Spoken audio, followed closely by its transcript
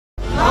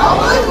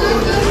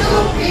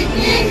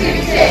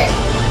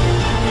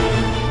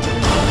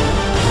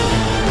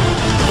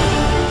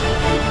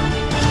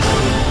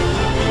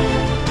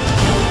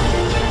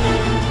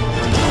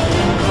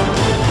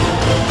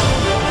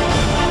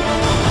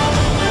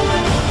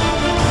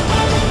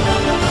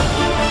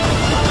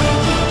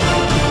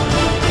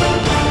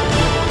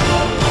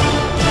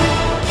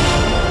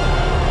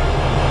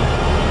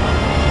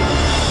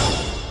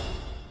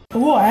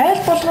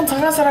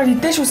цагаан сараар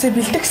идэж үсээ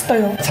бэлдэх ёстой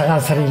юу?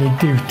 Цагаан сарын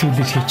эдээ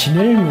өвтүүлэг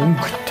хичнээн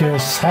өнгөтэй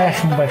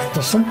сайхан байх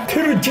тусам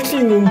тэр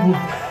жилийн өнгө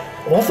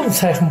улам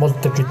сайхан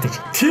болдог гэдэг.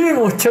 Тийм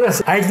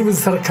учраас Алиман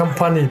сар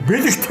компани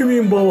Билигт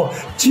хэвийн боов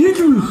жил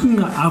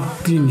үхэн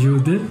авдгийн юу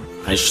дээ?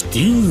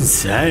 Аштын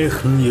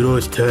сайхан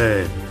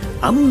өрөөлтэй,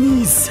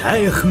 амны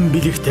сайхан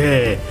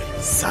билигтэй,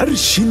 сар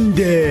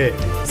шиндээ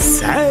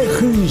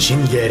сайхан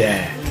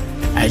шингээрээ.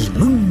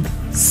 Алиман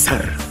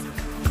сар.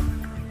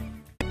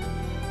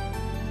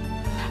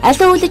 Аль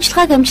үйл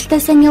ажиллагааг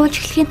амжилттай сайн явуулж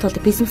эхлэхийн тулд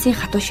бизнесийн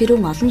хатуу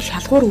ширүүн олон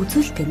шалгуур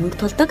үзүүлэлтэд нүүр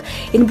тулдаг.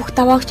 Энэ бүх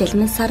даваагч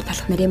Алиман сар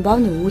талах нарын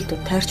боовны үйлдвэр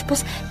тойрч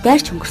бус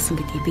дайрч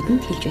өнгөрсөн гэдгийг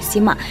бидэнд хэлж байсан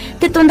юм а.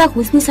 Тэр дундаа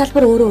хүнсний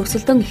салбар өөрөө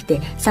өрсөлдөөн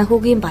ихтэй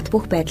санхүүгийн бат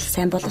бөх байдал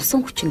сайн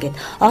боловсон хүчингээд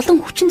олон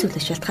хүчин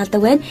зүйлс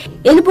шалтгаалдаг байна.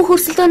 Энэ бүх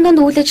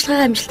өрсөлдөөнд үйл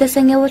ажиллагааг амжилттай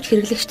сайн явуулж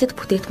хэрэглэгчдэд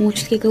бүтээгдэхүүн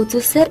үйлчлэгийг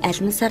үзүүлсээр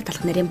Алиман сар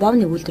талах нарын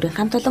боовны үйлдвэрийн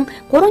хамт олон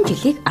 3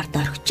 жилийг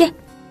ардаа орхижээ.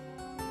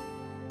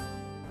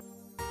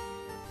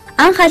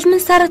 Анх Алиман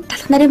сар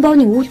талах нарын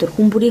боовны үйлдвэр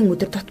хүн бүрийн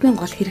өдөр тутмын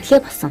гол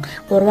хэрэглээ болсон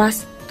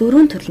 3-аас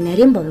 4 төрлийн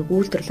нарийн боовыг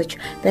үйлдвэрлэж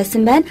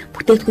байсан байна.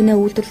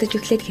 Бүтээгдэхүүнээ үйлдвэрлэж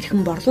эхлээд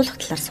хэрхэн борлуулах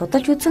талаар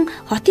судалж үзэн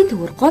хотын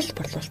төвөр гол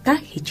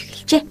борлуулалтаа хийж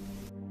эхэлжээ.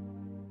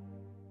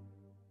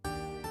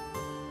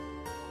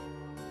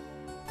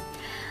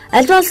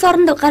 Альва улс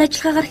оронд гар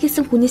ажиллагаагаар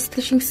хийсэн хүний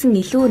сэтгэл шингэсэн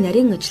илүү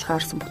нарийн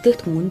ажиллагаа орсон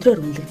бүтээгдэхүүн өндрөөр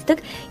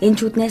үнэлэгддэг. Энэ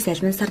чүүднээс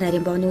Алиман сар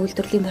нарийн боовны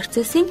үйлдвэрлэлийн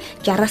процессын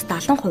 60-аас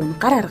 70% нь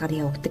гар аргаар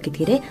явагддаг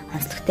гэдгээрээ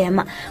онцлогтой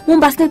юм. Мөн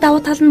бас нэг давуу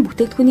тал нь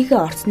бүтээгдэхүүнийхээ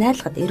орц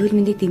найрлагад эрүүл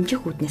мэндийг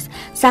дэмжих үүднээс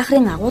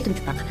сахарын агуулмж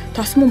бага,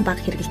 тос мөн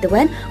бага хэрэгэлдэг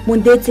байна. Мөн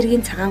дээд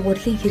зэргийн цагаан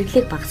гурилын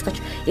хэрэглээг багасгаж,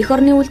 эх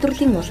орны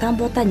үйлдвэрлэлийн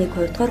улаан буудаа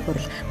 1-2 дугаар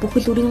гурил,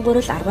 бүхэл үрийн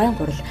гурил, арвайн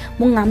гурил,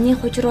 мөн амны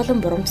хужир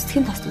болон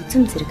бурамцгийн тос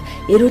үзэм зэрэг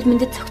эрүүл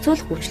мэндэд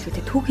зохицуулах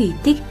үйлчлэгдэд түүхийн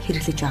эдийг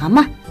хэрэглэж байгаа.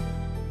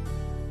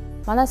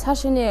 Манай сар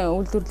шинийн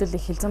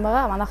үйлдвэрлэл эхэлсэн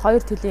байгаа. Манай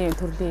 2 төрлийн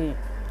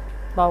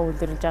боов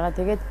үйлдвэрлэж байгаа.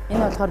 Тэгээд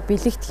энэ болохоор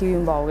Билигт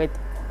хэвийн боов гэдэг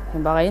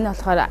юм байгаа. Энэ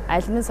болохоор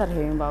Алиман сар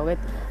хэвийн боов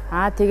гэдэг.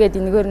 Тэгээд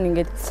энэгээр нь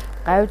ингээд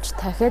гавж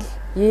тахил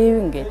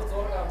хэвийн гэдэг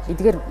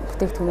эдгээр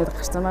бүтээгдэхүүнүүд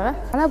гарсан байгаа.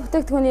 Манай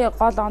бүтээгдэхүүний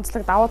гол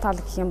онцлог давуу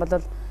тал гэх юм бол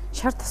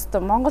шар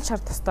тостой Монгол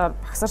шар тостоор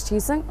багсарч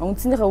хийсэн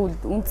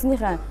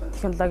үндснийхээ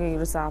технологиг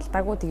ерөөсөө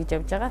алдаагүй тэгж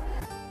явж байгаа.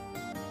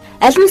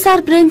 Алиман сар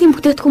брендийн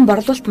бүтээгдэхүүн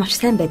борлуулалт маш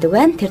сайн байдаг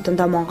байна. Тэр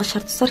дундаа Монгол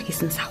шар тусаар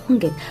хийсэн савхан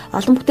гээд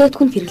олон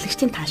бүтээгдэхүүн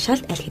хэрэглэгчдийн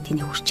таашаалд аль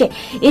хэдийн хүрчээ.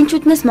 Энэ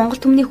чүүднээс Монгол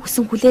түмний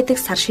хүсэн хүлээдэг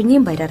сар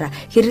шинийн баяраараа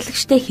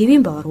хэрэглэгчтэй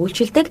хэвийн боовоор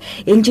үйлчилдэг.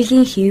 Энэ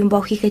жилийн хэвийн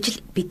боов хийх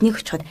ажил бидний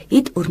очиход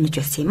эд өрнөж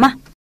байсан юм а.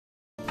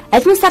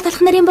 Алиман сар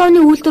талах нарын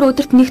боовны үйлдвэр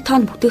өдөрт 1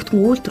 тонн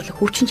бүтээгдэхүүн үйлдвэрлэх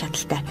хүчин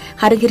чадалтай.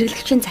 Харин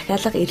хэрэглэгчийн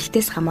захиалга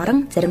эрэлтээс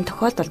хамааран зарим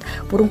тохиолдолд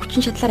бүрэн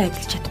хүчин чадлаар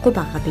ажиллаж чадахгүй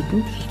байгаагаа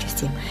бидэнд хэлж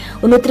байсан юм.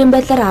 Өнөөдрийн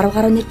байдлаар 10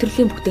 гаруй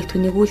төрлийн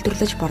бүтээгдэхүүнийг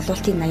үйлдвэрлэж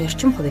борлуулалтын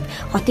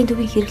 80% хотын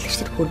төвийн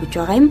хэрэглэгчдэд хүргэж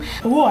байгаа юм.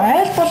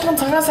 Айл болгон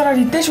цагаан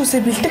сараар идэж үсээ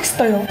бэлдэх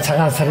ёстой юу?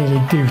 Цагаан сарын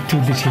эдээ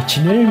өвтүүлэг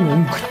хичнээн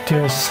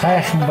өнгөтэй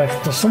сайхан байх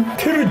тусам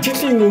тэр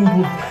жилийн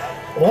өнгө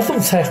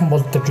улам сайхан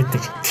болдог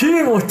гэдэг.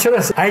 Тийм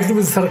учраас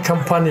Алиман сар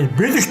компани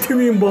Билигт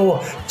хэвийн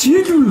боов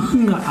жил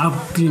үхэн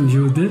авдгийн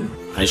юу дээ?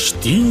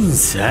 Аштын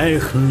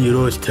сайхан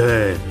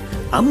өрөөлтэй,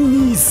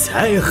 амны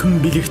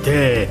сайхан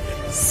билигтэй,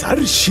 сар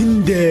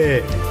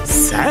шиндээ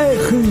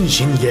сайхан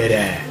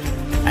шингээрээ.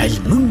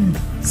 Алиман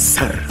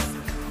сар.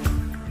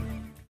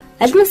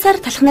 Алиман сар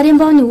талах нарын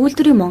боовны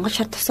үйлдвэрийн Монгол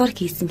шар тусаар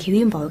хийсэн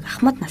хэвийн боовыг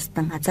ахмад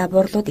настан азаа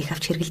буурлууд их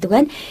авч хэрэглэдэг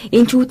байна.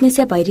 Энэ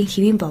чүүднээсээ баярын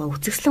хэвийн боовыг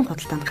үзэсгэлэн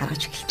худалдаанд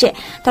гаргаж эхэлжээ.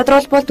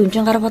 Тодорхойлбол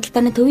дүнжин гараг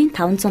худалдааны төвийн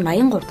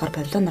 583 дугаар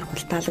павильоноор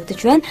худалдаалагдаж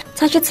байна.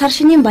 Цаашид сар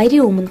шинийн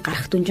баярын өмнө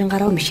гарах дүнжин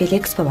гараг Мишель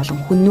Экспо болон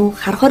хүннүү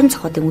хар хорин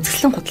цохоодын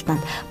үзэсгэлэн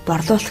худалдаанд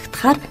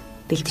борлуулагдахаар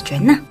бэлдэж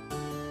байна.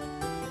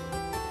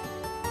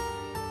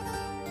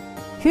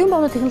 Хэвийн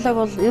боовны технологи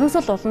бол ерөөсөө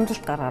л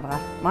уламжилт гаргаагаа.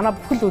 Манай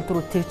бүхэл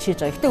үйлдвэрүүд тэгж хийж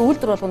байгаа. Гэтэ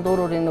үйлдвэр болгонд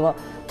өөрөөр нөгөө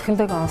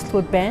технологи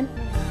онцлогуд байна.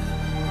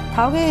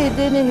 Тавгийн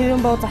эдээний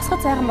хэвийн боов засгад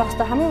сайхан байх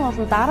хэрэгтэй. Хамгийн гол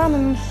нь дараа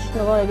нь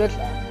нөгөө ингээл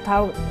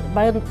тав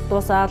баяр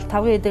дуусаад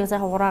тавгийн эдээг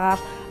сайхан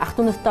ураагаал ах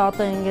トゥ нэртэй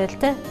одоо ингээл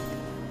те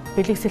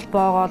бэлэгсэлт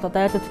боогоол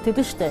одоо айлууд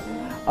тэгдэж штэ.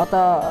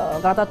 Одоо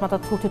гадаад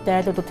мадад хүүхдүүдтэй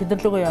айлууд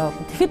тэдэрлэгөө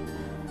явуулна. Тэгэхэд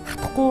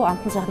хатахгүй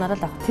амтан сайхнаараа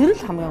л авах. Тэр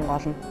л хамгийн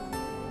гол нь.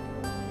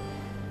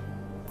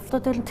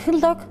 Одоо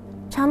технологи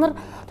чанар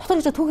дотор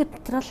гэж түүхэд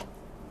материал.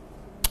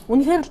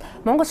 Үнэхээр л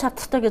Монгол шар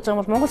тустай гэж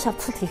байгаа бол Монгол шар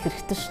тусал хийх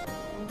хэрэгтэй шүү дээ.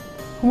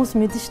 Хүмүүс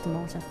мэднэ шүү дээ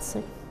Монгол шар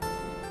тусыг.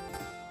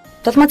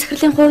 Дулмаа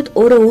захирлын хувьд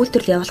өөрөө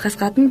үйлдвэрлэл явуулахаас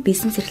гадна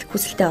бизнес эрхлэх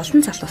хүсэлтэй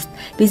олон залууст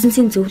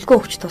бизнесийн зөвлөгөө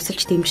өгч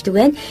тусалж дэмждэг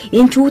байна.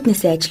 Энэ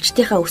чүүднээс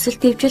ажилчдынхаа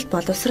өсөлт дэвжилт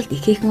боловсролд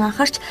ихээхэн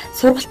анхаарч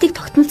сургалтыг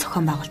тогтмол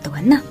зохион байгуулдаг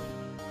байна.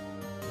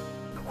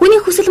 Хүний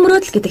хүсэл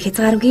мөрөөдөл гэдэг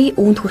хязгааргүй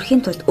үүнд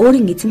хүрэхийн тулд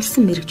өөрийн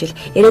эзэмшсэн мэрэгжил,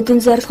 ирээдүйн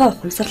зорилгоо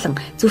ухамсарлан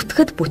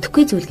зүтгэхэд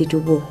бүтэхгүй зүйл гэж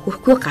үгүй,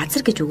 хүрэхгүй газар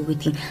гэж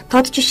үгүй гэдгийг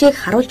тод жишээг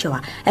харуулж яваа.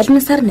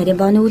 Алиман сар нарийн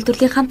боовны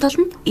үйлдвэрлэлийн хамт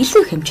олонд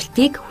илүү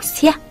хэмжилтийг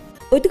хүсье.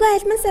 Өдгөө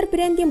Алиман сар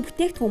брендийн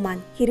бүтээгдэхүүн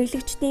маань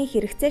хэрэглэгчдийн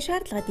хэрэгцээ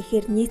шаардлагад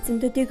ихээр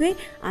нийцсэн төдийгүй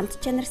амт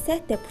чанар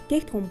сайтай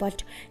бүтээгдэхүүн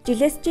болж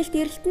жилээс жилд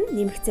эрэлт нь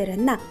нэмэгцээр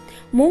байна.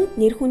 Мөн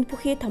нэр хүнд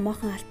бүхий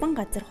томоохон албан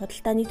газар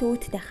худалдааны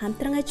төвүүдтэй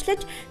хамтран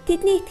ажиллаж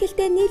тэдний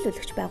итгэлтэй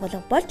нийлүүлэгч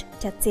байгууллага болж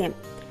чадсан юм.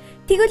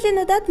 Тэгвэл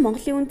энэ удаад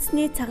Монголын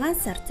үндэсний цагаан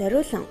сар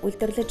зориулан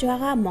үйлдвэрлэж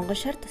байгаа Монгол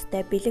шар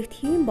тустай Билигт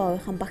хэвийн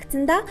боовныхан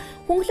багцандаа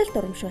хөнгөлөлт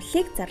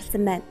урамшууллыг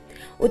зарласан байна.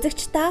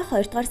 Үзэгч та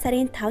 2 дугаар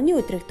сарын 5-ны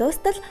өдрийг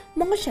дуустал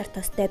Монгол шар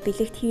тустай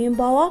Билигт хэвийн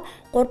боовоо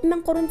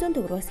 3300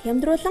 төгрөгөөс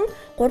хямдруулан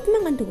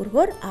 3000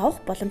 төгрөгөөр авах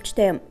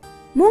боломжтой юм.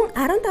 Мөн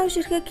 15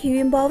 ширхэг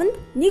хэвийн боовнд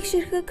 1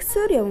 ширхэг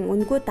суур явн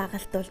үнэгүй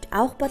дагалдуулж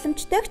авах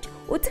боломжтойгч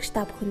үзэгч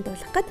та бүхэнд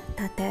дуулгахад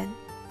таатай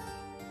байна.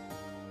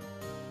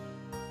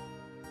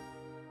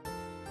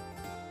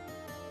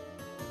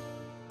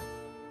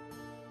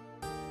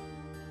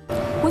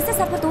 Хүнсний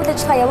салбарт үйл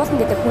ажиллагаа явуулна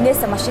гэдэг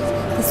хүнээс маш их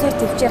төсвөр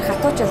төвчээр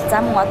хатуужил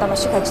зам одоо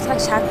маш их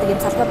ажиллагааг шаарддаг юм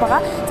салбар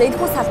байгаа. За энэ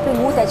хүн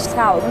салбарын үйл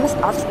ажиллагаа уралт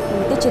ололт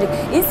мэдээж хэрэг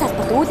энэ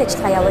салбарт үйл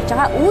ажиллагаа явуулж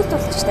байгаа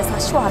үйлдвэрлэгчтэй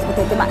салшгүй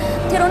холбоотой юм а.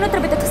 Тэгэхээр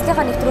өнөөдөр бид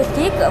төслийнхаа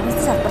нэвтрүүлгийг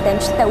хүнсний салбарт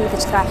амжилттай үйл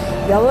ажиллагаа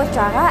явуулж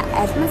байгаа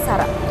Алиман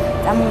сар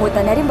замууд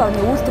нарийн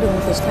боовны үйлдвэрийн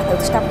үйл ажиллагаатай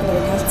үзэж та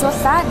бүхнийг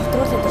танилцууллаа.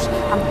 Нэвтрүүлгийн турш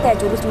хамтдаа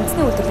ажиглаж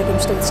үндэсний үйлдвэрлэлийг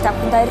дэмждэг үзэж та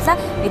бүхэнд баярлалаа.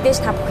 Мэдээж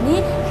та бүхний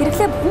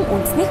хэрэглээ бүхэн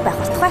үндэснийг байх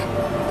болтугай.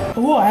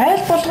 Айл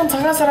болгон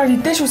цагаан сараар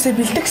эдэн шүсээ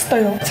бэлдэх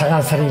ёстой юу?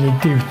 Цагаан сарын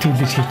эдэн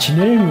өвтүүлж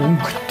хичнээн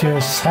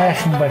өнгөтэй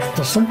сайхан байх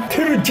тусам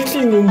тэр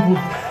жилийн өнгө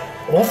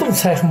улам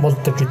сайхан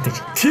болдог гэдэг.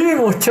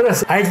 Тийм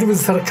учраас Алиман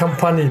сар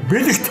компани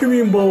Билигт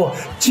хэвийн боов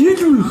жил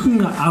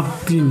үхэн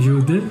авдгийн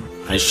юу дээ?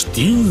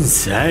 Аштын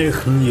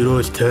сайхан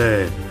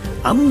өрөөлтэй,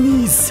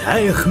 амны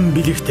сайхан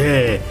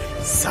Билигтэй,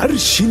 сар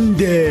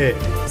шиндээ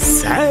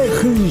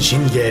сайхан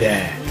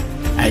шингээрээ.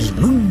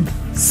 Алиман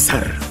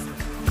сар.